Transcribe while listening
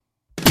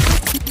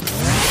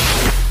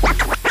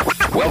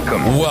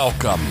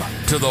Welcome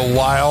to the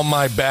While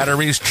My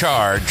Batteries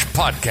Charge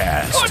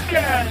podcast.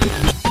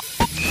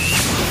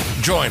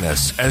 Join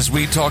us as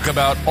we talk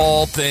about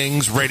all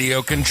things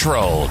radio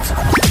controlled.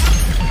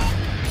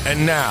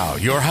 And now,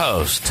 your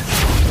host,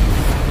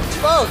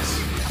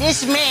 Folks,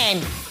 this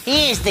man,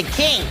 he is the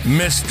king.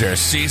 Mr.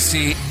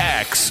 CCXRC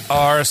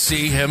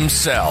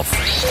himself,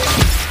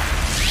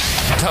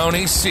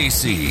 Tony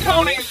CC.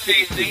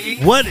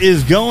 What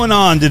is going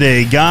on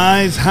today,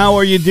 guys? How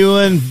are you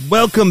doing?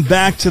 Welcome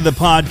back to the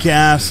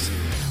podcast.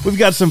 We've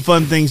got some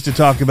fun things to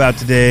talk about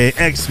today.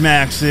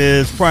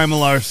 X-Maxes,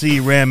 Primal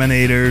RC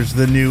Raminators,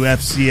 the new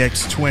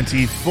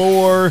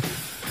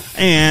FCX24,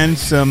 and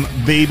some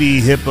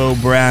baby hippo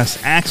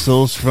brass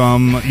axles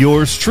from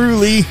yours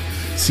truly,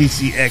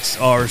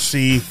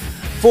 CCXRC,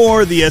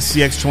 for the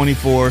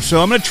SCX24. So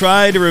I'm going to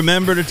try to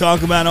remember to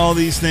talk about all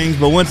these things,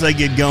 but once I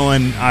get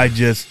going, I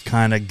just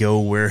kind of go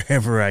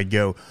wherever I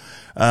go.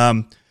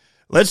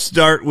 Let's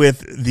start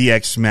with the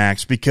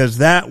X-Max, because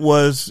that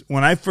was,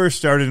 when I first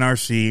started in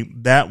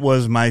RC, that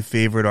was my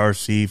favorite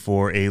RC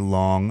for a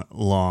long,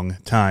 long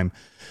time.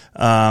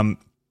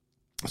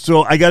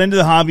 So I got into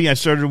the hobby. I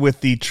started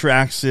with the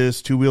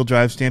Traxxas two-wheel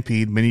drive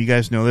Stampede. Many of you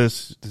guys know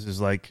this. This is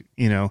like,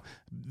 you know,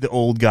 the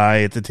old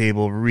guy at the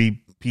table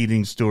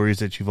repeating stories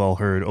that you've all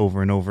heard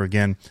over and over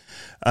again.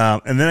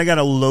 And then I got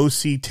a Low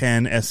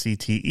C10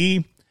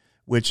 SCTE,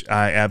 which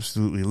I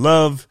absolutely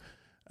love.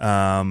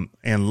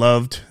 And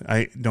loved.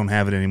 I don't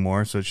have it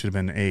anymore, so it should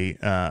have been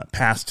a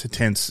past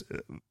tense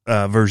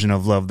version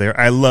of love there.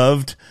 I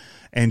loved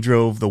and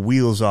drove the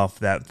wheels off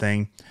that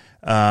thing.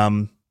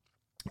 And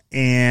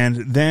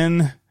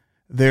then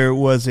there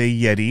was a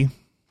Yeti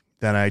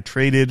that I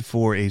traded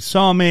for a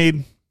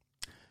Sawmade,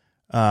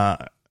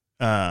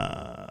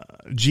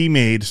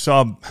 G-Made,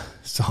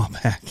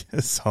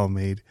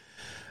 Sawmade.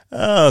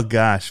 Oh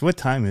gosh, what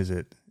time is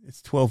it?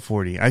 It's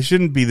 12:40. I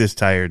shouldn't be this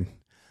tired,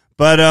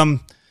 but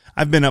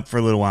I've been up for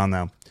a little while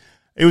now.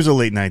 It was a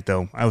late night,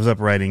 though. I was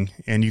up writing,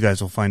 and you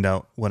guys will find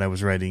out what I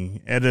was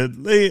writing at a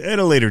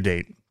later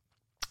date.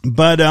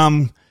 But,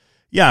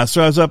 yeah,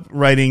 so I was up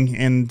writing,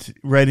 and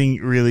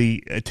writing really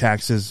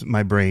taxes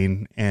my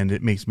brain, and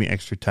it makes me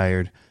extra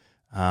tired.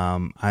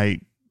 I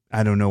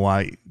don't know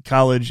why.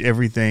 College,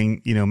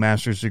 everything, you know,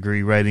 master's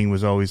degree, writing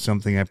was always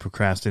something I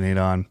procrastinate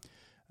on.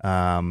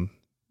 I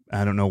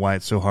don't know why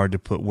it's so hard to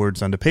put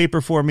words onto paper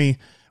for me.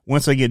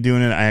 Once I get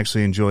doing it, I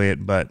actually enjoy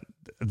it, but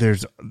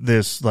there's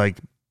this, like,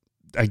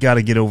 I got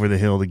to get over the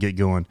hill to get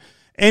going.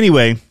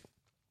 Anyway,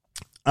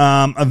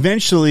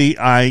 eventually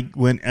I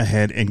went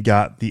ahead and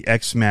got the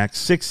X-Max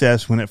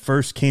 6S when it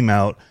first came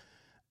out,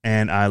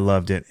 and I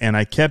loved it. And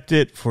I kept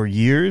it for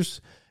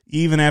years.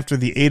 Even after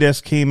the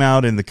 8S came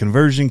out and the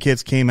conversion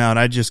kits came out,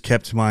 I just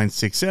kept mine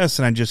 6S,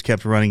 and I just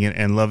kept running it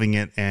and loving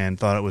it and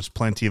thought it was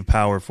plenty of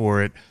power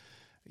for it,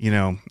 you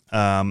know.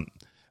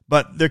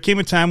 But there came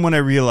a time when I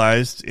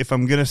realized if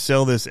I'm going to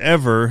sell this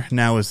ever,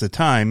 now is the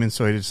time. And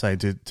so I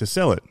decided to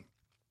sell it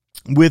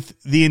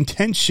with the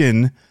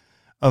intention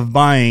of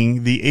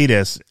buying the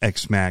 8S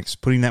X-Max,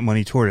 putting that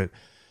money toward it.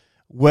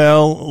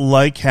 Well,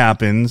 like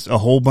happens, a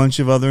whole bunch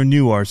of other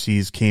new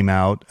RCs came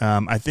out.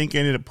 I think I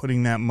ended up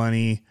putting that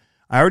money.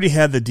 I already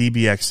had the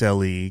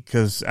DBX-LE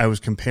because I was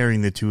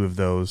comparing the two of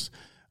those.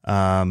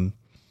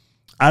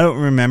 I don't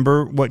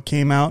remember what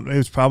came out. It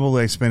was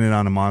probably I spent it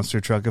on a monster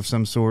truck of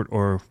some sort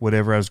or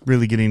whatever. I was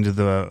really getting into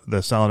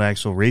the solid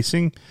axle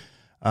racing.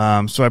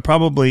 So I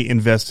probably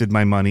invested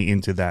my money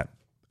into that.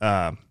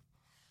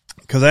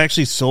 Because I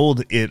actually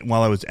sold it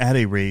while I was at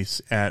a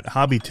race at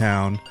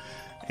Hobbytown.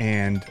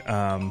 And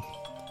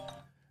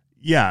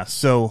yeah,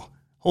 so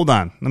hold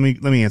on. Let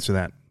me answer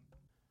that.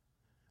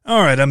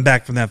 All right, I'm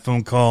back from that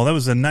phone call. That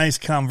was a nice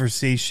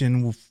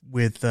conversation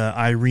with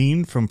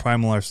Irene from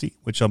Primal RC,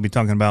 which I'll be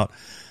talking about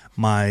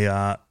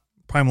my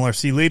Primal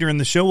RC later in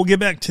the show. We'll get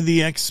back to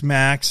the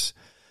X-Max.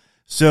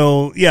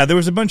 So, yeah, there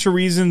was a bunch of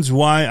reasons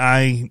why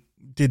I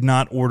did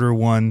not order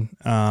one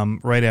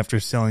right after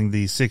selling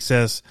the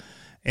 6S.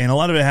 And a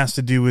lot of it has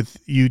to do with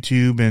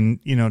YouTube and,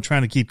 you know,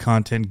 trying to keep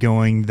content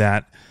going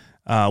that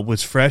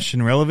was fresh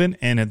and relevant.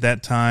 And at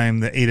that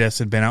time, the 8S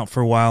had been out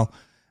for a while.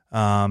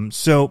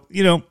 So,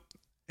 you know,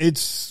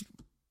 it's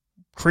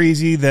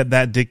crazy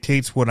that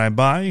dictates what I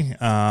buy,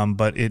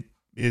 but it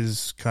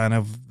is kind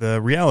of the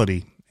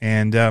reality.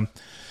 And,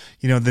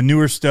 you know, the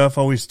newer stuff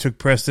always took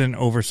precedent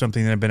over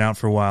something that had been out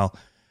for a while.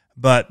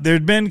 But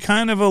there'd been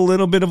kind of a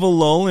little bit of a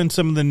lull in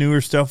some of the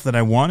newer stuff that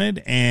I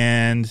wanted,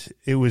 and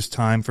it was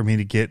time for me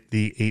to get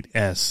the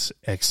 8S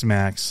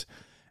X-Max.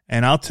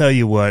 And I'll tell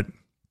you what,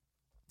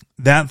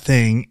 that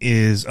thing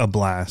is a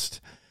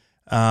blast.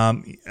 A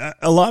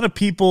lot of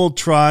people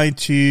try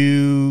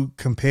to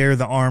compare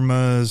the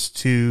Armas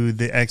to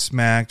the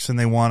X-Max, and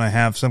they want to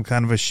have some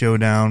kind of a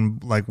showdown,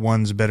 like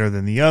one's better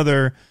than the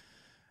other.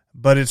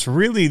 But it's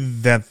really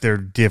that they're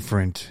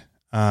different.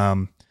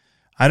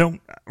 I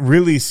don't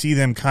really see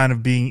them kind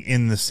of being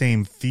in the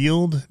same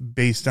field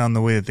based on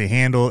the way that they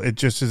handle. It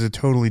just is a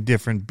totally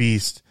different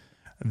beast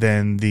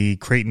than the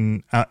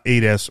Creighton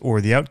 8S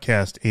or the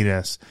Outcast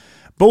 8S.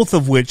 both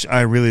of which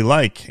I really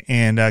like,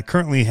 and I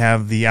currently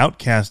have the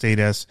Outcast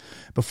 8S.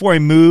 Before I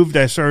moved,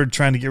 I started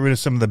trying to get rid of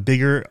some of the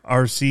bigger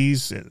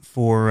RCs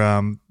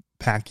for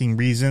packing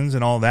reasons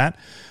and all that.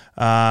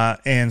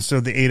 And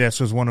so the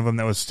 8S was one of them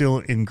that was still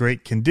in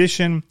great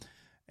condition.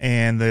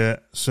 And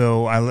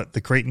so I let the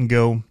Kraton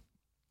go,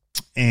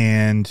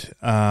 and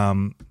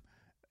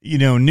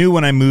knew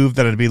when I moved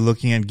that I'd be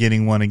looking at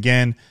getting one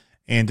again,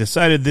 and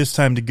decided this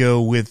time to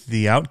go with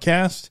the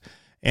Outcast.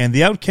 And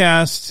the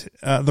Outcast,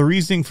 the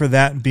reasoning for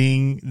that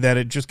being that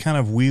it just kind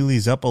of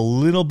wheelies up a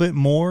little bit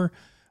more,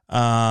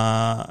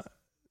 and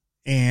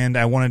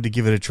I wanted to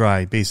give it a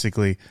try,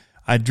 basically.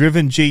 I'd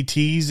driven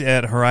JTs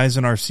at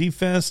Horizon RC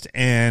Fest,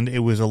 and it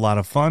was a lot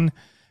of fun.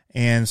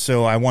 And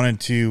so I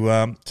wanted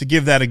to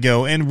give that a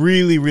go, and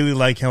really, really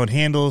like how it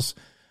handles.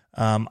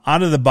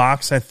 Out of the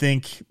box, I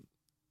think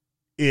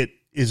it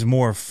is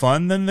more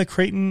fun than the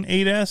Kraton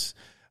 8S.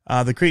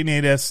 The Kraton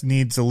 8S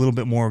needs a little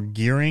bit more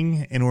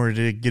gearing in order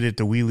to get it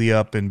to wheelie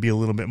up and be a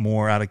little bit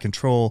more out of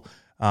control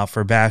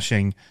for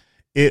bashing.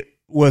 It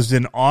was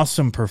an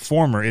awesome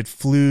performer. It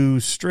flew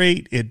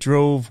straight. It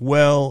drove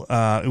well.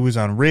 It was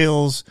on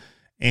rails,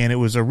 and it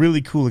was a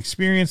really cool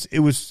experience. It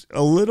was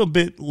a little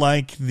bit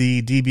like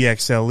the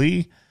DBX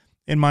LE,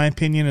 in my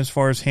opinion, as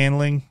far as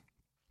handling,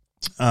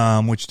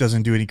 which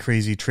doesn't do any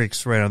crazy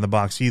tricks right out of the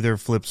box either,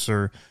 flips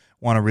or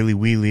want to really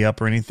wheelie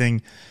up or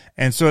anything.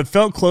 And so it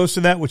felt close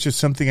to that, which is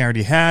something I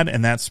already had,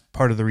 and that's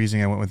part of the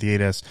reason I went with the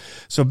 8S.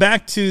 So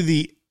back to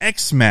the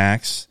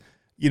X-Max,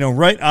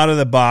 right out of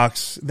the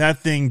box, that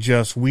thing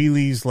just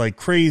wheelies like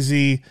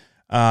crazy.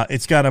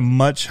 It's got a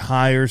much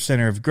higher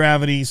center of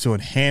gravity, so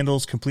it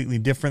handles completely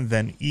different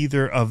than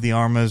either of the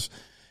Armas.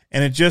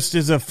 And it just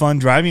is a fun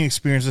driving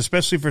experience,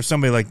 especially for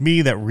somebody like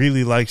me that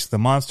really likes the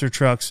monster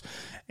trucks.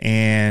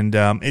 And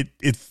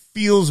it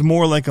feels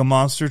more like a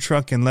monster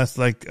truck and less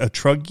like a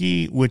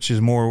Truggy, which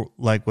is more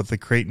like what the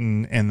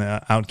Kraton and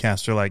the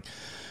Outcast are like.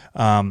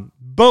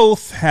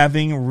 Both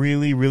having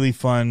really, really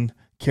fun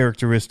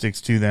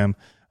characteristics to them,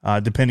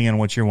 depending on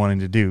what you're wanting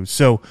to do.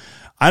 So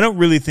I don't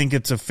really think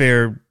it's a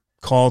fair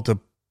call to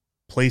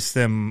place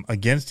them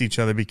against each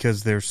other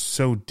because they're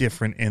so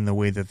different in the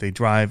way that they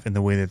drive and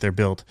the way that they're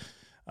built.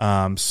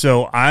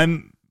 So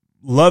I'm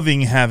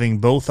loving having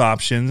both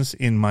options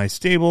in my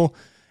stable.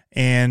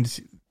 And,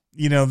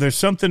 there's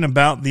something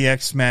about the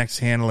X-Max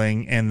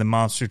handling and the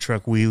monster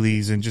truck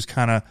wheelies and just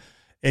kind of,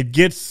 it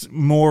gets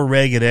more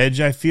ragged edge,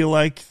 I feel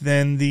like,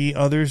 than the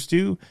others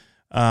do.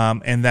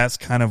 And that's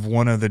kind of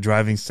one of the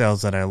driving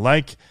styles that I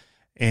like,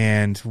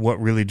 and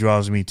what really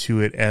draws me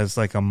to it as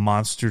like a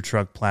monster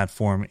truck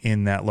platform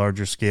in that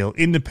larger scale.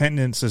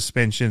 Independent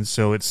suspension,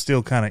 so it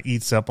still kind of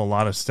eats up a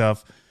lot of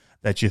stuff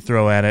that you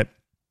throw at it.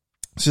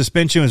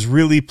 Suspension was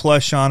really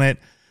plush on it.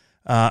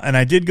 And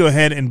I did go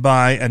ahead and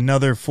buy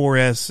another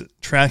 4S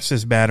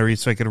Traxxas battery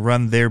so I could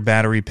run their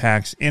battery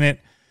packs in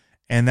it.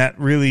 And that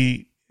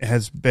really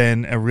has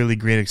been a really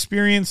great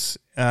experience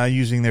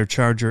using their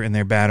charger and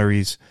their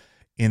batteries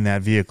in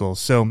that vehicle.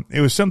 So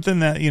it was something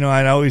that,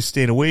 I'd always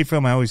stayed away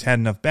from. I always had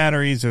enough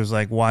batteries. It was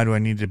like, why do I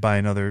need to buy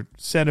another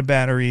set of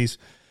batteries?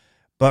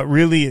 But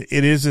really,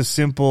 it is a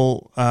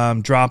simple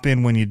drop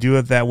in when you do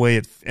it that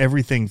way.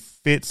 Everything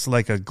fits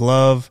like a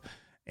glove,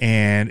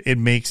 and it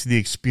makes the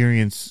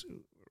experience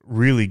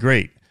really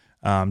great.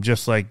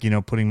 Just like,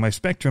 putting my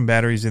Spectrum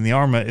batteries in the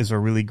Arma is a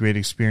really great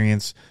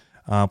experience.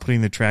 Putting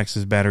the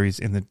Traxxas batteries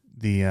in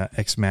the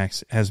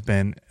X-Max has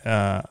been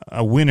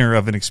a winner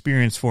of an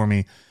experience for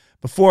me.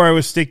 Before I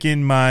was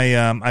sticking my,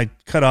 I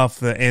cut off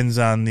the ends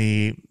on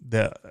the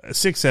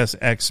 6S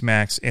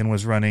X-Max and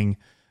was running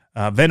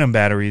Venom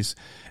batteries,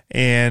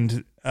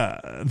 and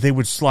they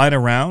would slide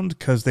around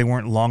because they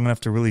weren't long enough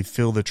to really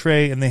fill the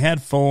tray, and they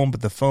had foam,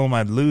 but the foam,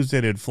 I'd lose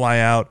it, it'd fly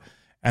out.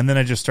 And then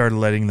I just started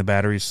letting the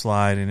batteries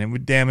slide, and it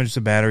would damage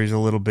the batteries a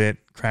little bit,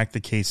 crack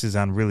the cases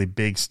on really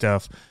big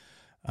stuff.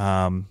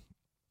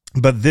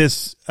 But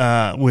this,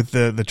 with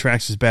the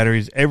Traxxas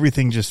batteries,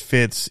 everything just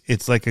fits.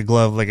 It's like a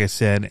glove, like I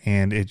said,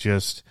 and it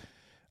just,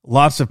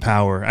 lots of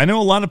power. I know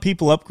a lot of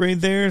people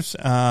upgrade theirs,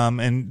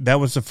 and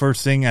that was the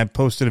first thing. I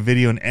posted a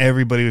video, and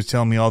everybody was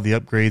telling me all the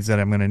upgrades that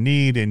I'm going to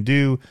need and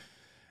do.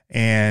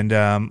 And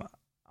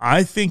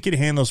I think it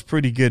handles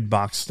pretty good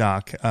box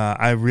stock.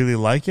 I really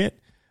like it.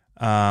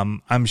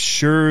 I'm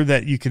sure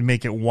that you can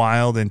make it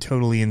wild and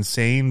totally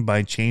insane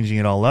by changing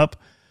it all up,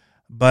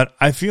 but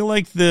I feel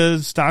like the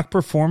stock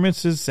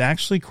performance is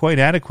actually quite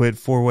adequate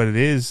for what it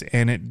is,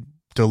 and it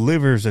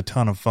delivers a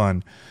ton of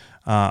fun.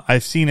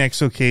 I've seen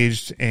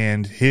Exocaged,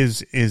 and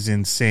his is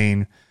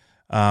insane.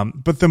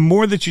 But the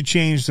more that you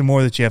change, the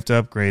more that you have to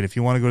upgrade. If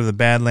you want to go to the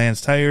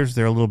Badlands tires,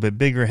 they're a little bit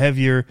bigger,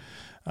 heavier,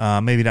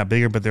 maybe not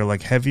bigger, but they're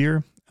like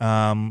heavier.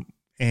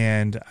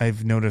 And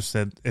I've noticed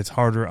that it's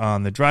harder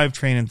on the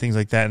drivetrain and things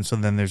like that. And so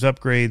then there's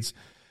upgrades.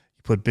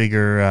 You put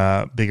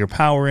bigger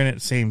power in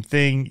it, same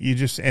thing. You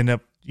just end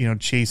up,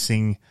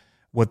 chasing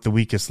what the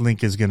weakest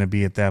link is going to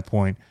be at that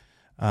point.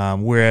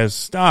 Whereas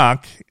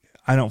stock,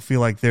 I don't feel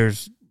like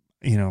there's,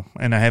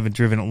 and I haven't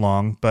driven it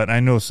long, but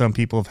I know some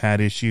people have had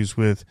issues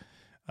with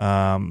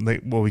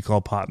like what we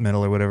call pot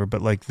metal or whatever,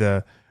 but like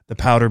the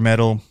powder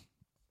metal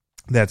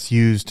that's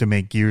used to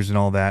make gears and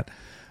all that.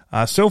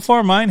 So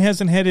far, mine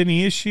hasn't had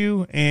any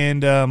issue,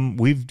 and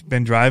we've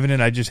been driving it.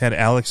 I just had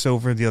Alex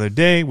over the other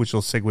day, which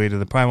will segue to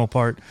the Primal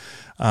part,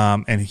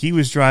 and he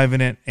was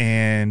driving it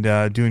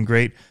and doing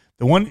great.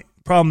 The one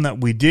problem that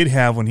we did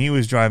have when he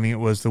was driving it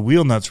was the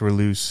wheel nuts were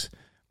loose,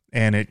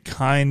 and it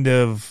kind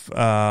of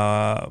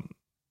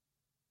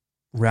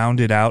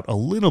rounded out a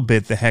little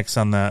bit the hex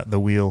on the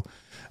wheel,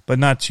 but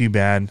not too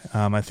bad.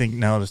 I think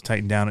now that it's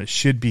tightened down, it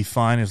should be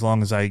fine as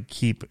long as I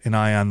keep an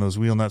eye on those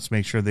wheel nuts,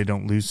 make sure they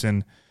don't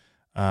loosen.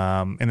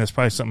 And that's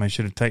probably something I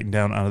should have tightened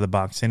down out of the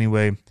box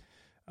anyway.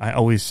 I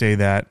always say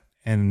that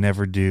and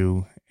never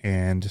do.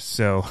 And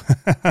so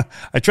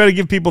I try to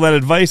give people that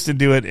advice to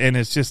do it, and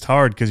it's just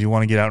hard because you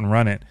want to get out and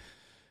run it.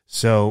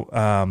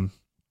 So,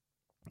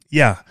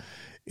 yeah,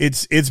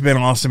 it's been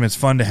awesome. It's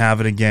fun to have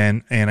it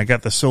again. And I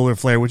got the solar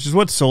flare, which is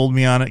what sold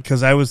me on it,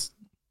 because I was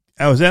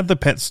at the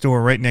pet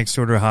store right next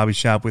door to a hobby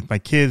shop with my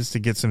kids to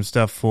get some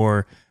stuff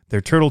for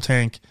their turtle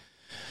tank.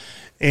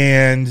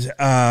 And,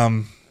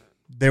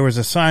 there was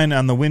a sign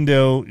on the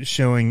window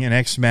showing an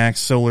X-Max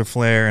solar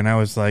flare, and I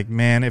was like,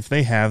 man, if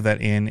they have that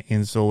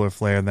in solar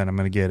flare, then I'm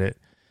going to get it.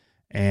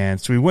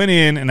 And so we went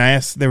in, and I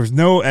asked, there was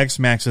no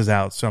X-Maxes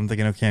out, so I'm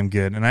thinking, okay, I'm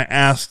good. And I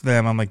asked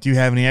them, I'm like, do you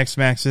have any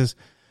X-Maxes?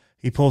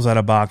 He pulls out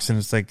a box, and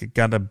it's like, it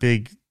got a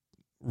big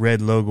red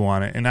logo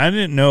on it. And I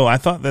didn't know, I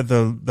thought that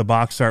the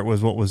box art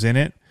was what was in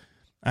it.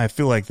 I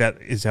feel like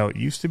that is how it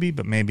used to be,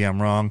 but maybe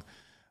I'm wrong.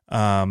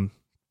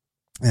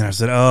 And I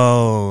said,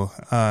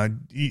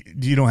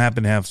 you don't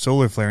happen to have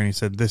solar flare? And he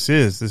said, this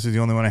is the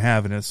only one I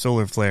have, and it's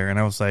solar flare. And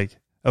I was like,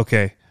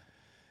 okay.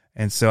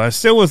 And so I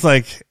still was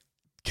like,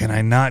 can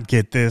I not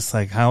get this?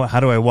 Like, how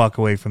do I walk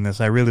away from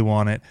this? I really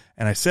want it.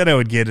 And I said I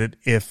would get it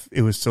if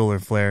it was solar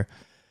flare.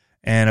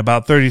 And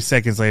about 30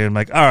 seconds later, I'm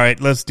like, all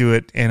right, let's do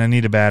it. And I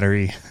need a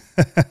battery.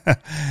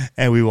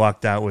 And we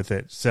walked out with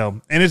it. So,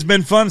 and it's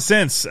been fun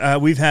since.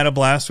 We've had a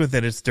blast with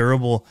it. It's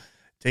durable.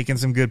 Taking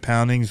some good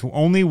poundings.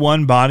 Only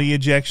one body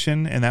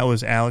ejection, and that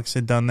was Alex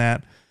had done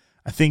that.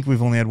 I think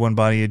we've only had one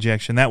body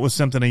ejection. That was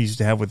something I used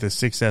to have with the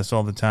 6S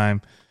all the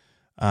time.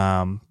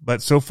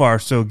 But so far,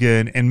 so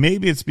good. And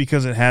maybe it's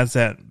because it has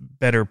that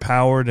better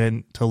power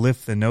to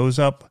lift the nose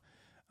up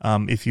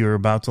if you're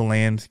about to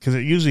land, because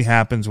it usually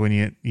happens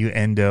when you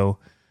endo.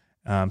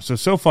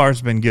 So far,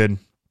 it's been good.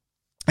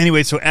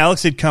 Anyway, so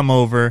Alex had come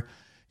over.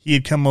 He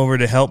had come over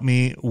to help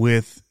me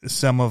with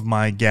some of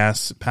my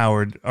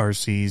gas-powered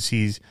RCs.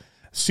 He's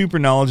super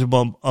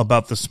knowledgeable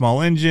about the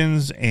small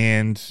engines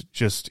and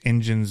just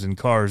engines and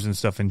cars and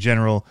stuff in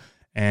general,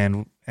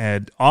 and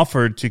had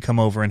offered to come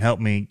over and help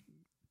me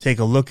take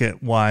a look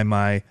at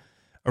why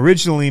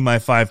originally my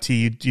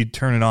 5T, you'd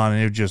turn it on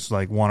and it would just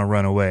like want to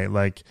run away.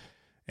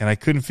 And I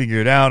couldn't figure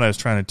it out. I was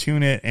trying to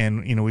tune it,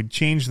 and, we'd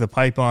change the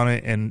pipe on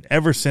it. And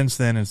ever since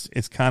then,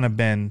 it's kind of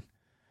been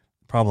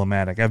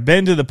problematic. I've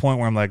been to the point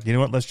where I'm like, you know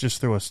what, let's just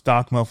throw a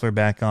stock muffler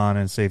back on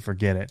and say,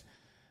 forget it.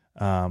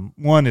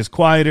 One is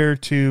quieter,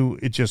 two,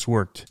 it just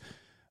worked.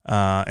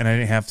 And I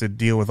didn't have to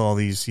deal with all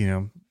these,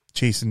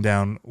 chasing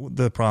down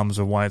the problems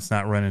of why it's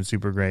not running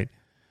super great.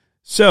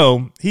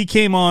 So he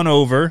came on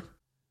over.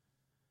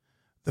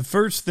 The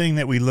first thing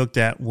that we looked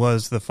at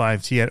was the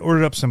 5T. I'd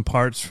ordered up some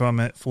parts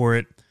for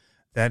it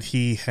that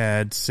he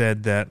had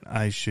said that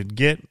I should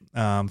get,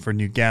 for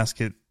new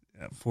gasket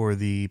for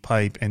the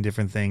pipe and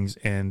different things,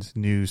 and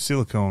new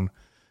silicone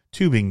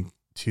tubing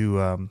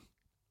to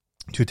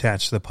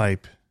attach the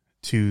pipe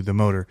to the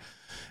motor.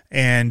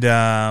 And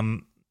a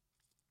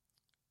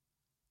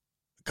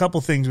couple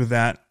things with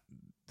that.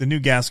 The new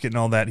gasket and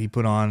all that he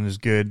put on is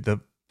good. The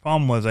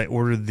problem was I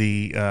ordered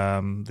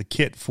the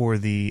kit for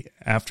the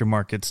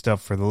aftermarket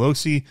stuff for the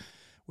Losi,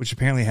 which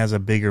apparently has a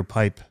bigger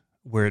pipe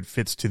where it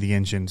fits to the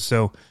engine.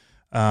 So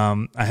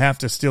I have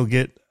to still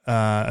get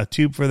a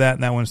tube for that,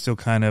 and that one's still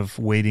kind of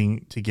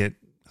waiting to get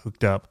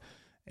hooked up.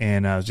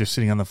 And I was just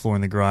sitting on the floor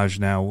in the garage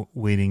now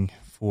waiting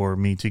for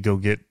me to go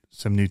get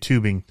some new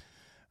tubing.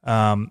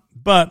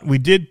 But we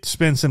did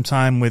spend some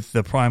time with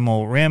the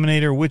Primal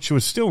Raminator, which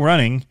was still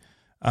running.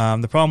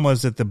 The problem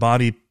was that the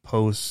body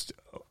post,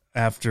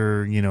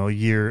 after, a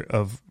year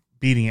of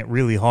beating it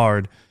really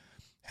hard,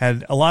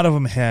 a lot of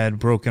them had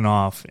broken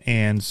off.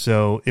 And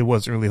so it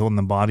wasn't really holding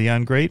the body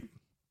on great.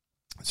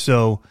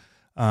 So,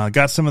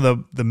 got some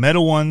of the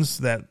metal ones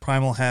that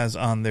Primal has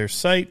on their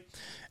site,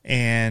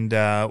 and,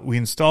 we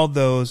installed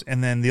those.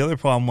 And then the other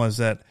problem was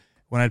that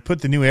when I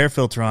put the new air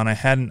filter on,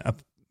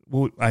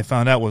 what I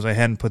found out was I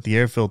hadn't put the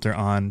air filter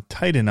on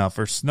tight enough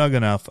or snug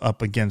enough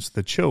up against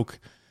the choke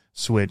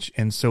switch.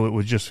 And so it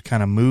would just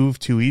kind of move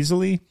too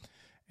easily.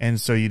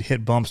 And so you'd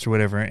hit bumps or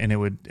whatever, and it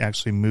would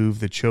actually move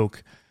the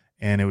choke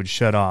and it would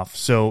shut off.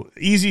 So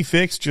easy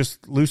fix,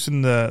 just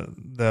loosen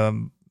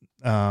the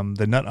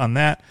nut on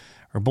that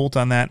or bolt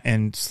on that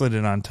and slid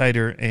it on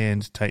tighter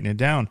and tighten it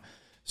down.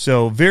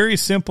 So very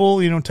simple,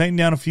 tighten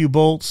down a few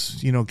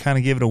bolts, kind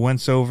of gave it a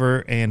once over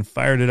and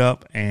fired it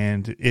up,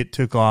 and it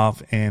took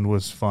off and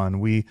was fun.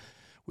 We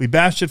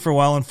bashed it for a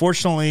while.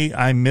 Unfortunately,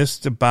 I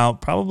missed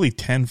about probably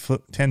 10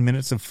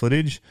 minutes of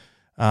footage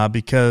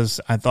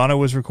because I thought I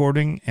was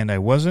recording and I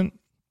wasn't.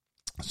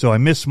 So I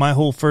missed my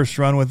whole first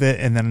run with it.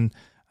 And then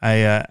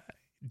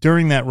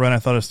during that run, I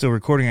thought I was still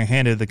recording. I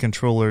handed the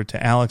controller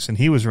to Alex and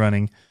he was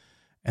running.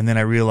 And then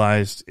I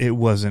realized it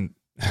wasn't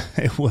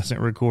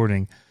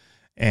recording.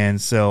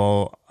 And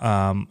so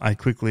I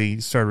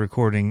quickly started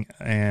recording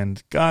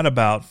and got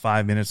about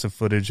 5 minutes of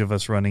footage of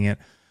us running it.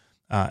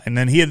 And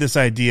then he had this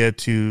idea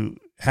to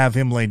have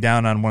him lay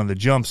down on one of the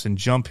jumps and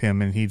jump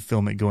him, and he'd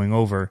film it going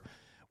over,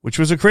 which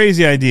was a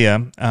crazy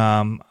idea.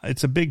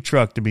 It's a big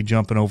truck to be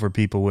jumping over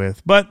people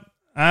with, but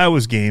I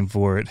was game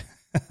for it.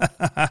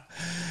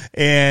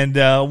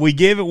 And we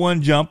gave it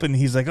one jump, and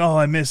he's like, oh,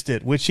 I missed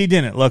it, which he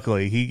didn't,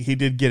 luckily. He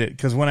did get it,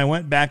 because when I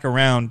went back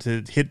around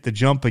to hit the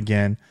jump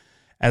again,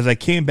 as I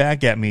came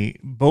back at me,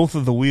 both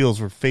of the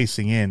wheels were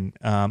facing in,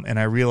 and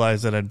I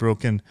realized that I'd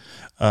broken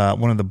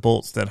one of the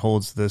bolts that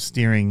holds the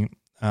steering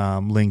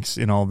links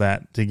and all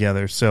that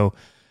together. So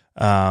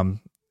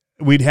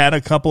we'd had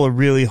a couple of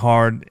really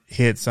hard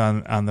hits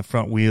on the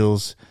front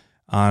wheels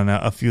on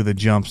a few of the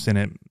jumps, and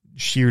it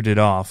sheared it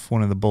off,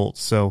 one of the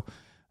bolts. So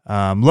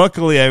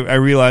luckily I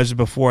realized it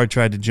before I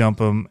tried to jump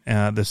them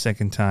the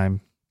second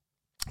time.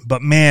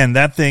 But man,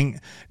 that thing,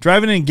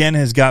 driving it again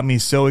has got me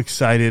so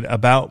excited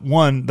about,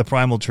 one, the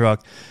Primal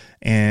truck,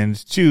 and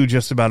two,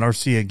 just about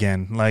RC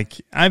again. Like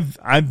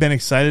I've been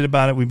excited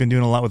about it. We've been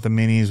doing a lot with the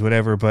minis,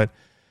 whatever, but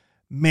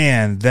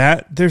man,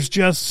 there's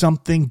just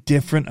something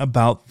different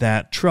about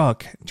that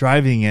truck,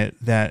 driving it,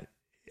 that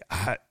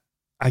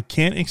I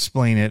can't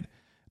explain it,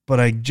 but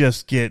I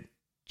just get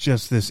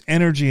just this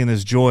energy and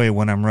this joy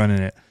when I'm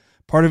running it.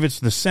 Part of it's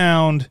the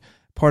sound,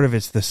 part of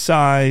it's the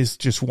size,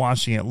 just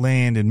watching it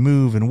land and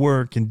move and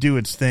work and do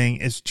its thing.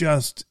 It's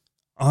just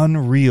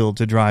unreal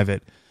to drive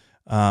it.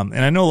 And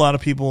I know a lot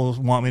of people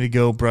want me to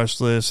go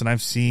brushless, and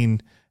I've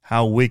seen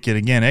how wicked,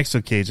 again,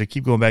 Exocage, I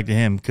keep going back to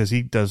him because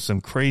he does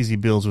some crazy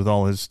builds with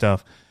all his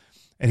stuff.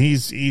 And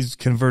he's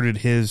converted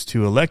his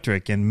to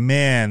electric, and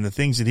man, the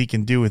things that he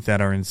can do with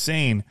that are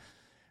insane.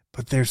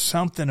 But there's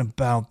something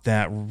about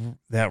that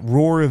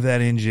roar of that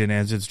engine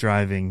as it's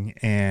driving,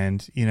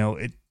 and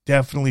it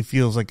definitely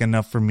feels like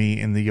enough for me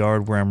in the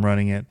yard where I'm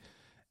running it,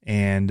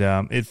 and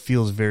it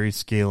feels very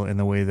scale in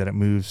the way that it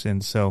moves.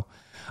 And so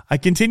I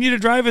continue to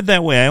drive it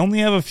that way. I only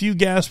have a few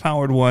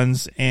gas-powered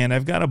ones, and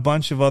I've got a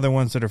bunch of other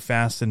ones that are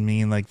fast and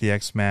mean, like the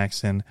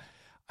X-Max, and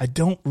I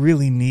don't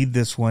really need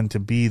this one to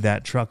be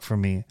that truck for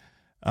me.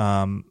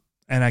 And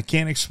I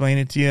can't explain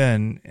it to you,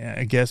 and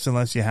I guess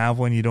unless you have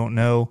one, you don't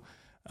know.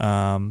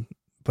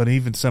 But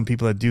even some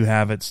people that do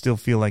have it still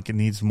feel like it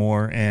needs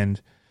more,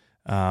 and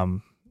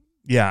I'm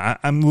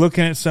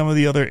looking at some of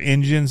the other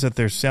engines that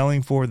they're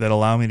selling for that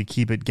allow me to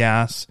keep it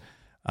gas.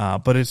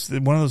 But it's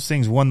one of those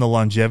things, one, the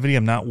longevity.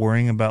 I'm not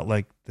worrying about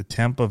like the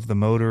temp of the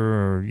motor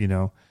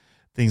or,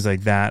 things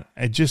like that.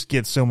 I just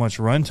get so much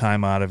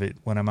runtime out of it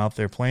when I'm out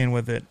there playing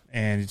with it.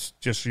 And it's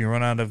just, you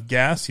run out of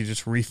gas, you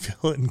just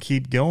refill it and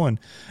keep going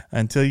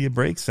until you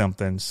break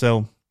something.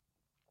 So,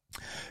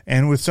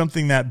 and with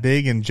something that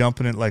big and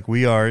jumping it like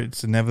we are,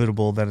 it's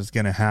inevitable that it's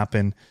going to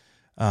happen.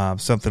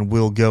 Something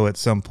will go at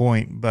some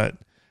point, but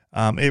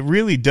it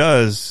really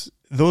does.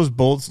 Those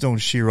bolts don't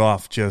shear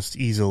off just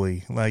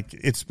easily. Like,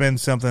 it's been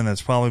something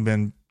that's probably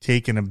been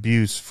taking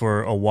abuse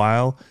for a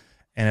while,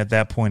 and at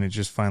that point it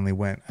just finally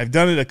went. I've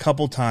done it a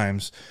couple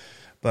times,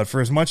 but for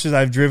as much as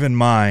I've driven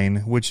mine,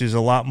 which is a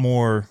lot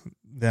more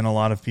than a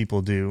lot of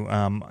people do,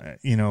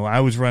 I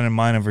was running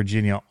mine in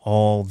Virginia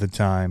all the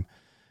time,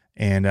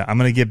 and I'm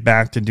going to get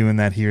back to doing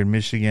that here in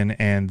Michigan,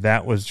 and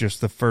that was just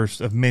the first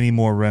of many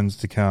more runs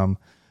to come.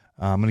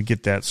 I'm going to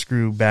get that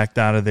screw backed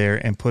out of there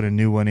and put a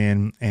new one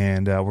in,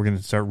 and we're going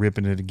to start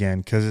ripping it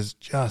again because it's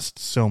just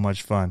so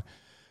much fun.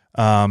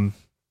 But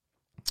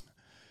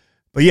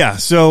yeah,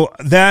 so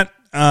that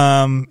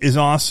is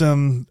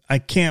awesome. I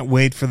can't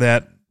wait for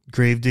that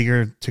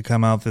Gravedigger to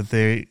come out that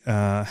they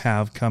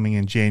have coming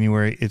in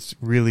January. It's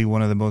really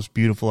one of the most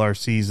beautiful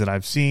RCs that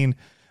I've seen.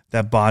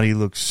 That body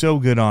looks so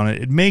good on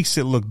it. It makes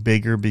it look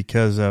bigger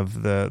because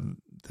of the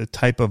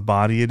type of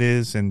body it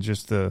is, and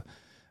just the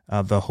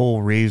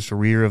whole raised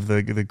rear of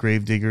the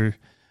Gravedigger.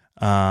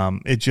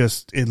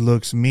 It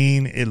looks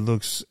mean. It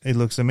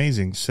looks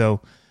amazing.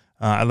 So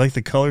I like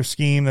the color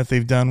scheme that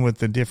they've done with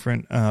the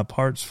different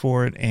parts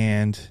for it.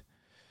 And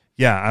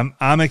yeah,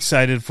 I'm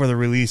excited for the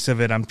release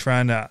of it. I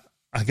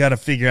got to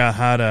figure out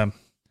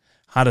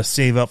how to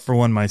save up for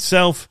one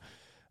myself.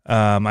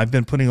 I've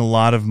been putting a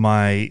lot of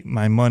my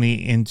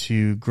money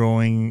into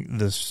growing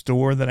the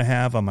store that I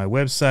have on my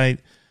website,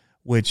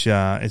 which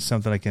is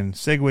something I can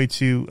segue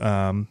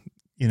to.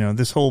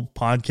 This whole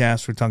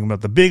podcast, we're talking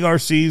about the big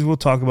RCs. We'll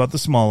talk about the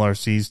small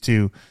RCs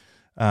too.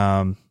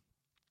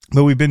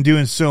 But we've been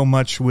doing so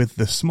much with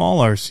the small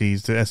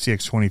RCs, the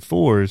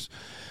SCX-24s,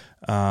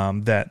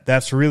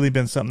 that's really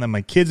been something that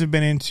my kids have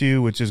been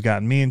into, which has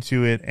gotten me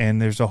into it.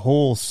 And there's a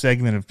whole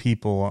segment of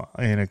people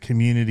in a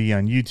community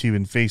on YouTube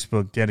and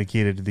Facebook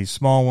dedicated to these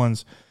small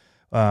ones,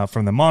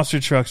 from the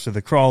monster trucks to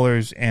the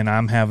crawlers, and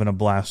I'm having a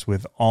blast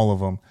with all of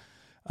them.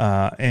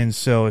 And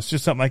so it's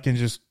just something I can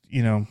just,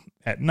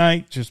 at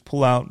night, just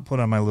pull out, put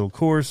on my little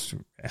course,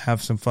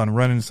 have some fun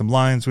running some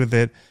lines with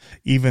it.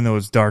 Even though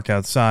it's dark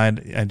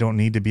outside, I don't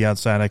need to be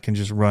outside. I can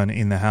just run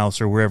in the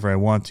house or wherever I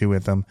want to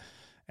with them.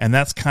 And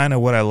that's kind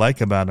of what I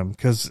like about them,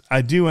 because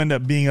I do end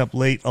up being up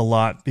late a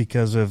lot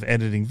because of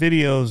editing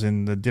videos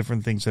and the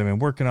different things I've been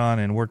working on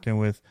and working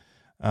with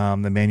the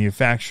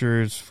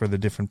manufacturers for the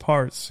different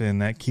parts.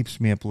 And that keeps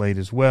me up late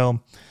as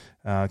well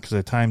because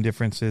of time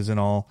differences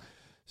and all.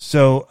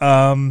 So,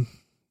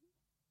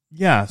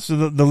 yeah,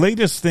 so the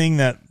latest thing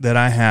that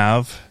I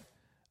have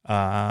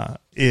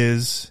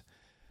is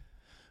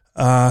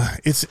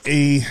it's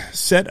a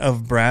set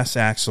of brass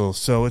axles.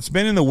 So it's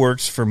been in the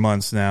works for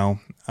months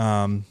now.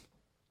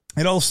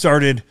 It all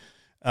started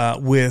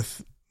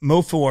with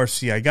Mofo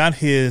RC. I got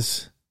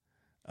his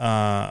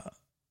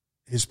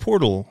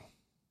portal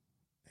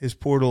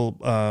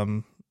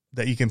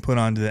that you can put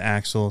onto the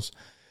axles,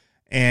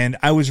 and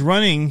I was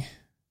running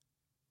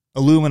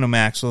aluminum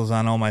axles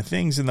on all my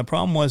things, and the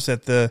problem was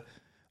that the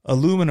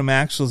aluminum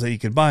axles that you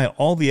could buy,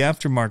 all the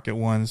aftermarket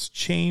ones,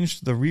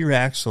 changed the rear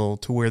axle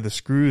to where the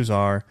screws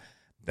are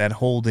that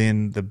hold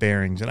in the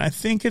bearings. And I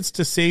think it's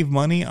to save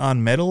money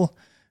on metal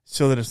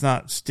so that it's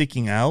not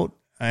sticking out,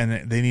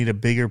 and they need a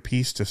bigger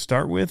piece to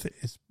start with.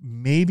 It's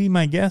maybe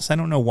my guess. I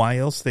don't know why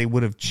else they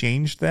would have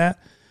changed that.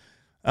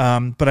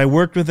 But I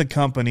worked with a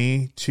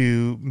company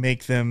to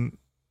make them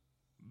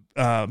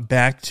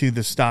back to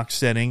the stock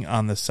setting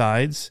on the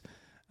sides,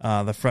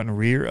 the front and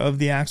rear of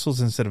the axles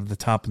instead of the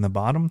top and the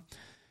bottom.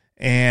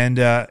 And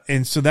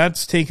so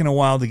that's taken a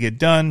while to get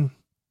done.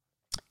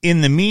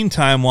 In the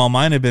meantime, while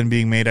mine had been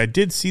being made, I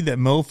did see that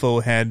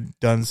Mofo had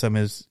done some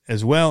as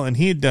well, and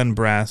he had done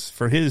brass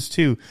for his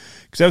too.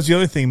 Because that was the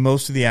other thing.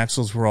 Most of the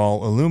axles were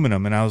all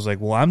aluminum, and I was like,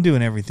 well, I'm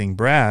doing everything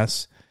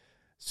brass,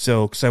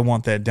 so because I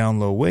want that down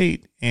low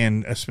weight,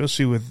 and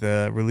especially with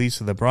the release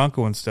of the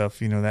Bronco and stuff,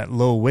 that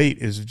low weight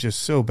is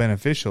just so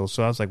beneficial.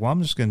 So I was like, well,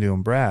 I'm just going to do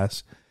them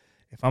brass.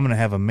 If I'm going to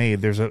have them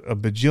made, there's a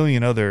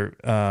bajillion other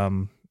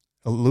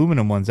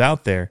aluminum ones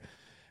out there.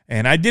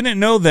 And I didn't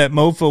know that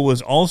Mofo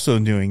was also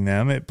doing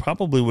them. It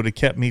probably would have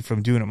kept me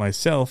from doing it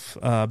myself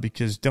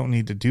because don't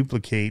need to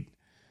duplicate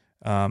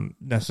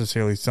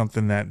necessarily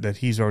something that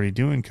he's already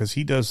doing, because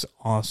he does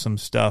awesome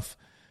stuff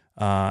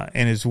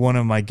and is one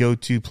of my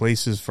go-to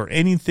places for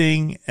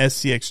anything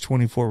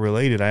SCX24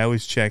 related. I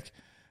always check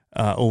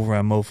over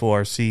on Mofo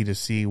RC to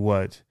see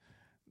what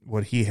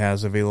he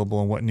has available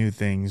and what new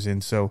things.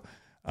 And so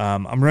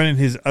I'm running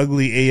his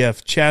Ugly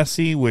AF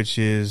chassis, which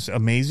is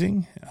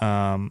amazing.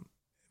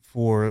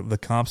 For the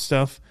comp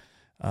stuff.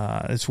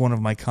 It's one of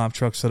my comp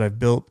trucks that I've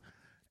built,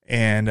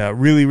 and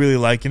really, really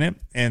liking it.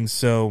 And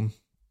so,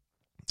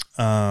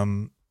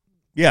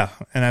 yeah,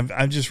 and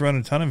I've just run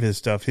a ton of his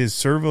stuff. His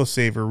servo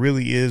saver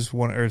really is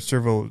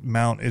servo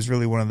mount is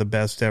really one of the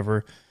best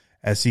ever,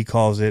 as he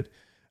calls it.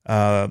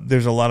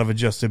 There's a lot of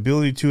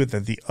adjustability to it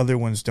that the other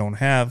ones don't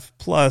have.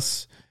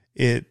 Plus,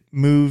 it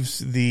moves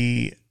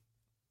the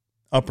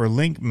upper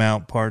link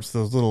mount parts,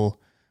 those little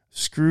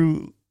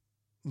screw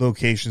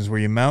locations where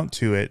you mount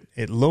to it,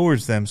 it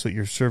lowers them so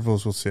your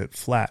servos will sit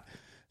flat.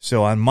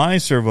 So on my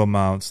servo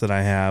mounts that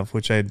I have,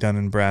 which I had done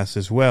in brass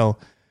as well,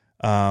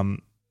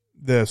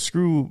 the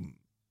screw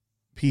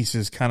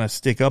pieces kind of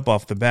stick up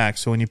off the back.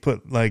 So when you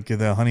put like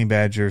the Honey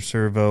Badger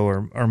servo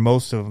or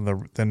most of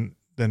the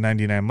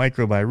 99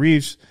 Micro by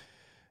Reeves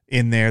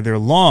in there, they're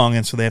long,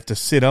 and so they have to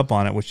sit up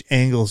on it, which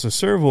angles the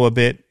servo a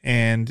bit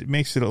and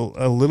makes it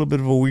a little bit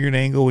of a weird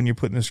angle when you're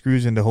putting the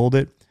screws in to hold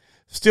it.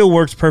 Still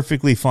works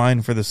perfectly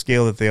fine for the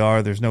scale that they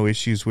are. There's no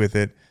issues with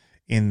it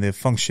in the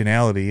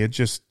functionality.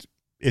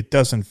 It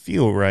doesn't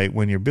feel right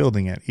when you're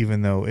building it,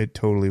 even though it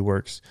totally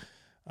works.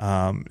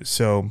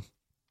 So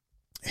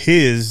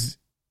his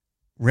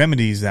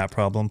remedies that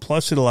problem.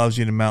 Plus, it allows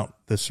you to mount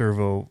the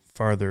servo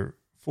farther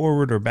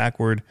forward or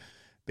backward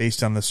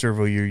based on the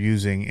servo you're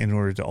using in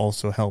order to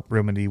also help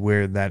remedy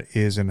where that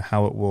is and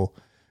how it will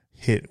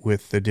hit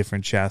with the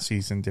different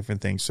chassis and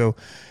different things. So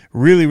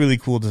really, really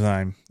cool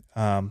design.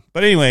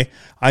 But anyway,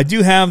 I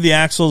do have the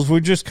axles. We're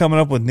just coming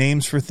up with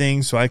names for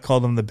things, so I call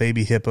them the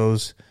baby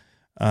hippos,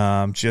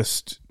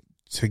 just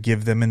to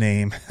give them a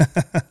name.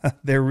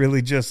 They're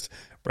really just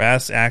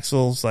brass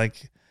axles,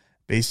 like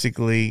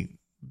basically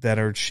that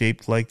are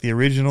shaped like the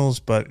originals,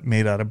 but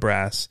made out of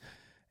brass.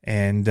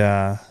 And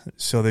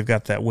so they've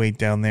got that weight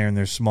down there, and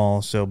they're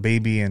small, so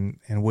baby and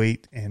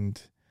weight, and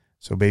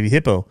so baby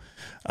hippo.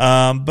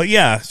 But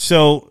yeah,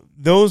 so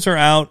those are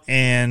out,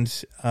 and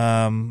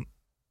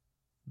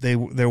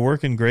they're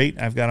working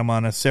great. I've got them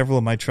on several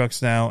of my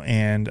trucks now,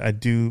 and I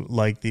do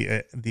like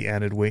the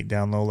added weight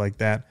down low like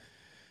that.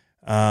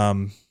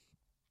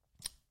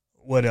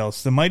 What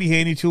else? The Mighty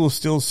Handy tool is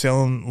still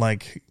selling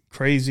like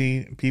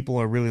crazy. People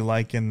are really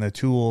liking the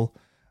tool.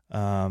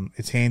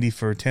 It's handy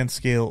for 10th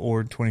scale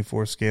or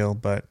 24 scale,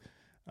 but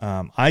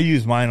I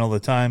use mine all the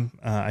time.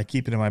 I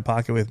keep it in my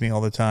pocket with me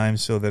all the time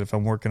so that if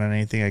I'm working on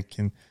anything I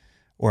can,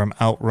 or I'm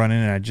out running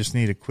and I just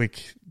need a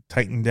quick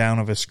tighten down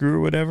of a screw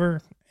or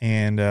whatever,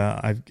 and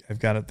I've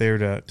got it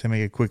there to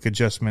make a quick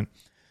adjustment.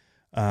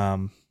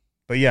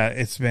 But but yeah,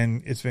 it's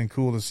been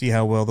cool to see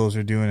how well those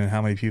are doing and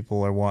how many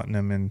people are wanting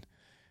them and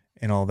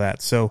all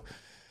that. So,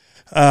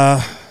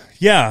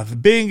 yeah, the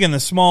big and the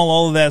small,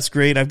 all of that's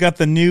great. I've got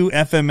the new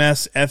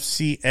FMS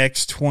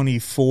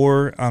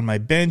FCX24 on my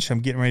bench.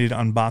 I'm getting ready to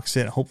unbox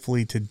it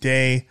hopefully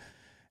today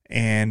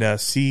and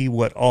see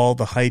what all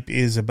the hype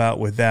is about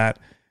with that.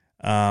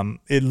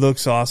 It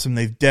looks awesome.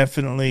 They've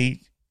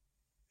definitely,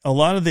 a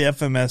lot of the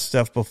FMS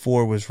stuff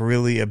before was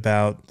really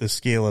about the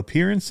scale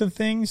appearance of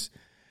things.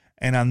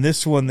 And on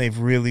this one, they've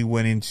really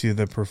went into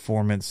the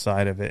performance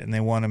side of it, and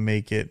they want to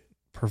make it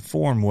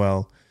perform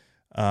well.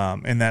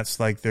 And that's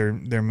like their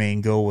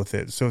main goal with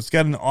it. So it's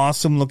got an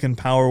awesome looking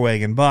Power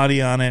Wagon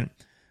body on it.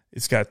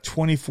 It's got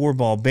 24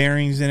 ball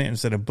bearings in it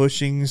instead of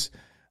bushings,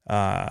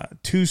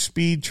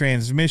 2-speed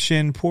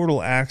transmission,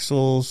 portal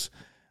axles,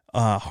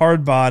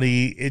 hard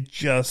body.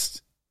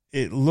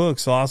 It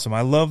looks awesome.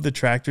 I love the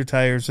tractor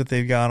tires that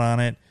they've got on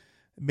it.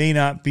 It may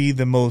not be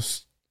the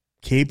most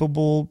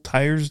capable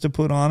tires to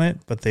put on it,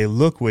 but they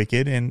look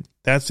wicked, and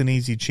that's an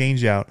easy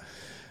change out.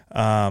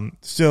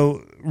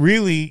 So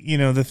really,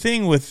 the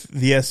thing with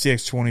the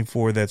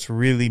SCX24 that's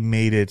really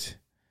made it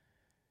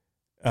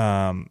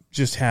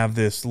just have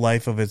this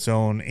life of its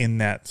own in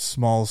that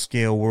small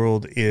scale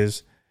world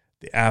is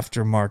the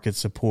aftermarket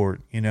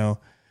support. The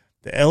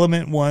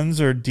Element ones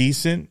are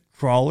decent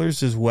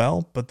crawlers as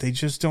well, but they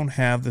just don't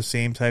have the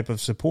same type of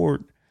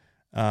support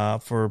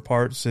for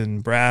parts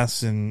and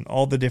brass and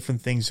all the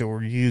different things that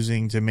we're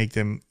using to make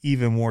them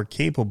even more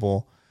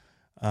capable.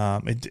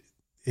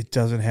 It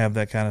doesn't have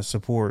that kind of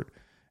support.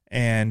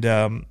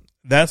 And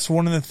that's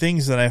one of the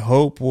things that I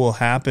hope will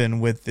happen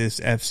with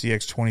this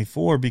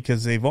FCX24,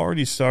 because they've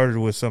already started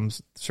with some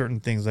certain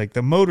things, like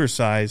the motor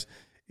size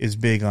is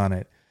big on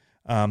it.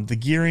 The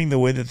gearing, the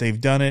way that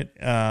they've done it,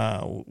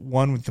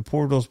 one with the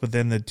portals, but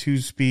then the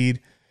 2-speed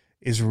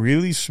is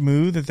really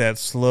smooth at that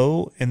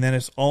slow. And then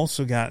it's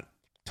also got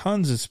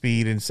tons of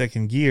speed in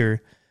second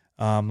gear.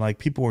 Like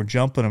people were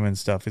jumping them and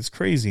stuff. It's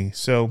crazy.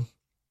 So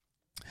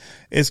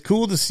it's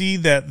cool to see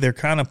that they're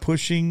kind of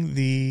pushing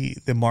the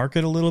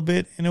market a little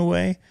bit in a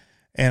way.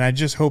 And I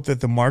just hope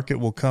that the market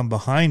will come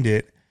behind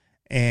it,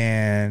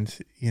 and,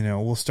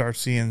 we'll start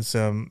seeing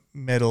some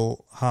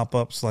metal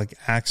hop-ups like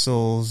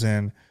axles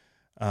and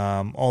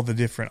all the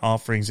different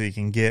offerings that you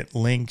can get,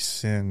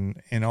 links and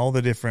all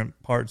the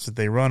different parts that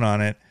they run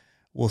on it.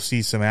 We'll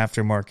see some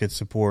aftermarket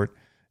support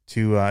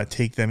to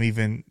take them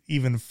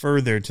even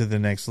further to the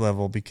next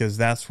level, because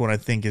that's what I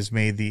think has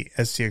made the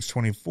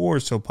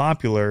SCX24 so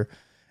popular,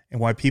 and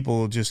why people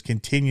will just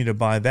continue to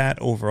buy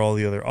that over all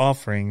the other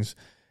offerings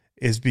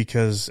is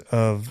because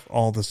of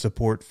all the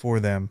support for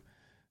them.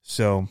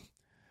 So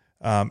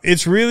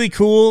it's really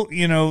cool.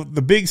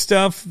 The big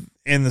stuff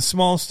and the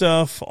small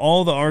stuff,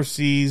 all the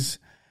RCs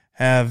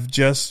have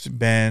just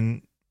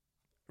been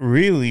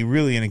really,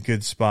 really in a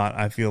good spot,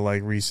 I feel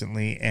like,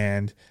 recently.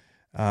 And,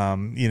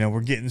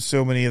 we're getting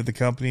so many of the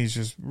companies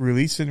just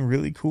releasing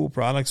really cool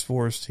products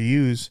for us to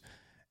use.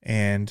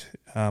 And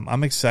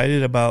I'm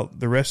excited about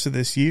the rest of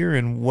this year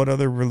and what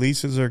other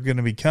releases are going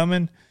to be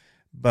coming.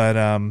 But,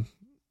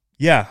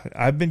 yeah,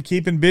 I've been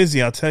keeping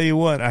busy. I'll tell you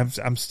what,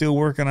 I'm still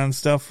working on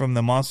stuff from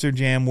the Monster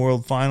Jam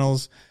World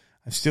Finals.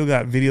 I've still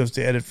got videos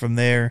to edit from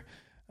there.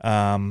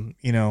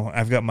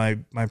 I've got my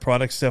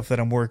product stuff that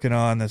I'm working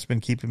on that's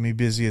been keeping me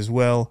busy as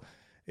well.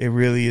 It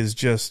really has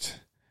just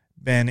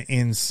been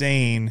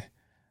insane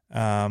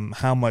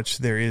how much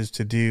there is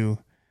to do.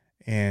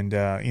 And,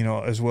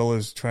 as well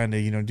as trying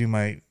to, do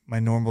my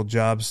normal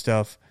job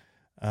stuff.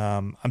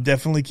 I'm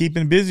definitely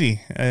keeping busy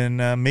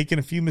and making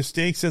a few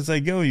mistakes as I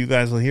go. You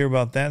guys will hear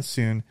about that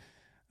soon.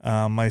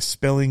 My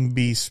Spelling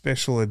Bee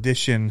special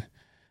edition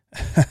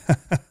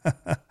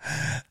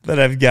that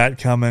I've got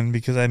coming,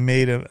 because I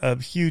made a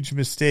huge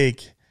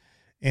mistake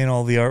in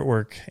all the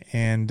artwork,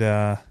 and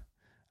I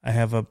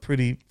have a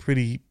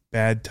pretty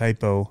bad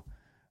typo.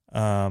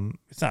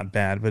 It's not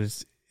bad, but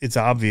it's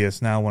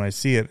obvious now when I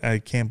see it. I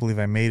can't believe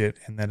I made it,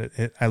 and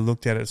that I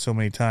looked at it so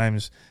many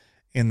times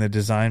in the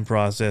design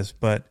process.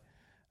 But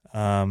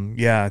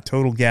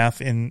total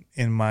gaffe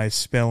in my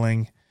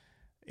spelling,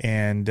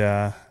 and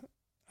I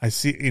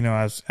see.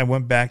 I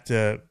went back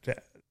to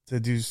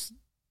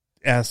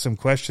ask some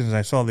questions, and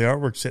I saw the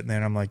artwork sitting there,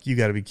 and I'm like, you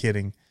got to be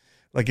kidding!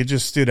 Like, it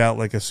just stood out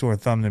like a sore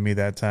thumb to me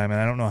that time,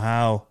 and I don't know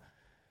how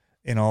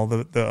in all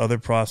the other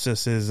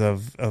processes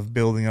of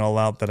building it all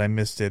out that I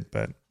missed it,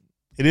 but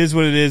it is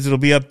what it is. It'll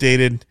be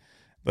updated,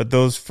 but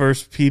those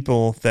first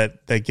people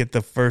that get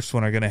the first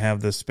one are going to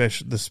have the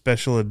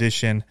special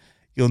edition.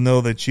 You'll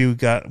know that you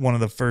got one of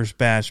the first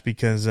batch,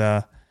 because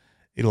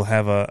it'll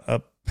have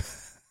a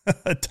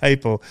a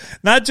typo,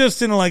 not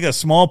just in like a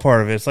small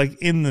part of it. It's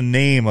like in the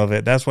name of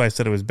it. That's why I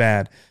said it was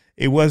bad.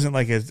 It wasn't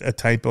like a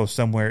typo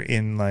somewhere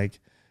in like,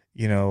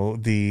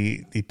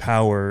 the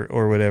power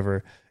or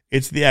whatever.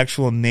 It's the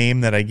actual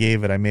name that I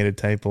gave it. I made a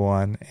typo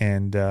on,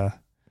 and I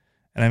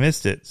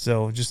missed it.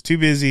 So just too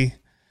busy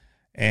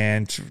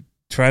and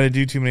trying to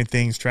do too many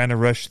things, trying to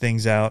rush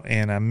things out,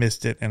 and I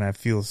missed it, and I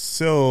feel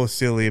so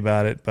silly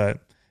about it, but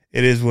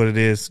it is what it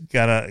is.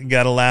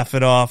 Gotta laugh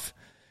it off.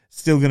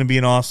 still going to be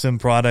an awesome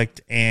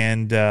product.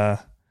 And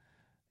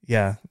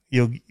yeah,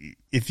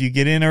 if you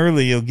get in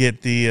early, you'll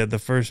get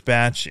the first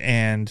batch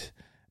and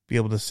be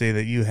able to say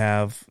that you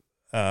have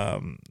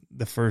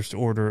the first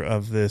order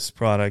of this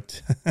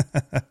product.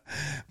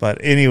 But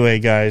anyway,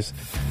 guys,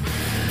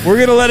 we're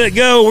going to let it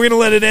go. We're going to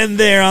let it end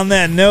there on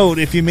that note.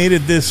 If you made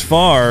it this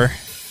far,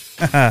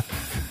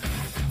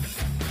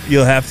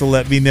 you'll have to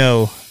let me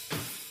know.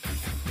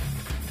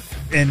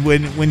 And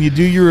when you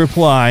do your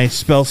reply,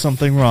 spell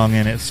something wrong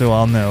in it so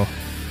I'll know.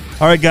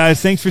 All right,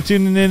 guys, thanks for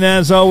tuning in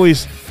as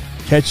always.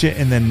 Catch you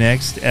in the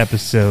next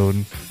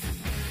episode.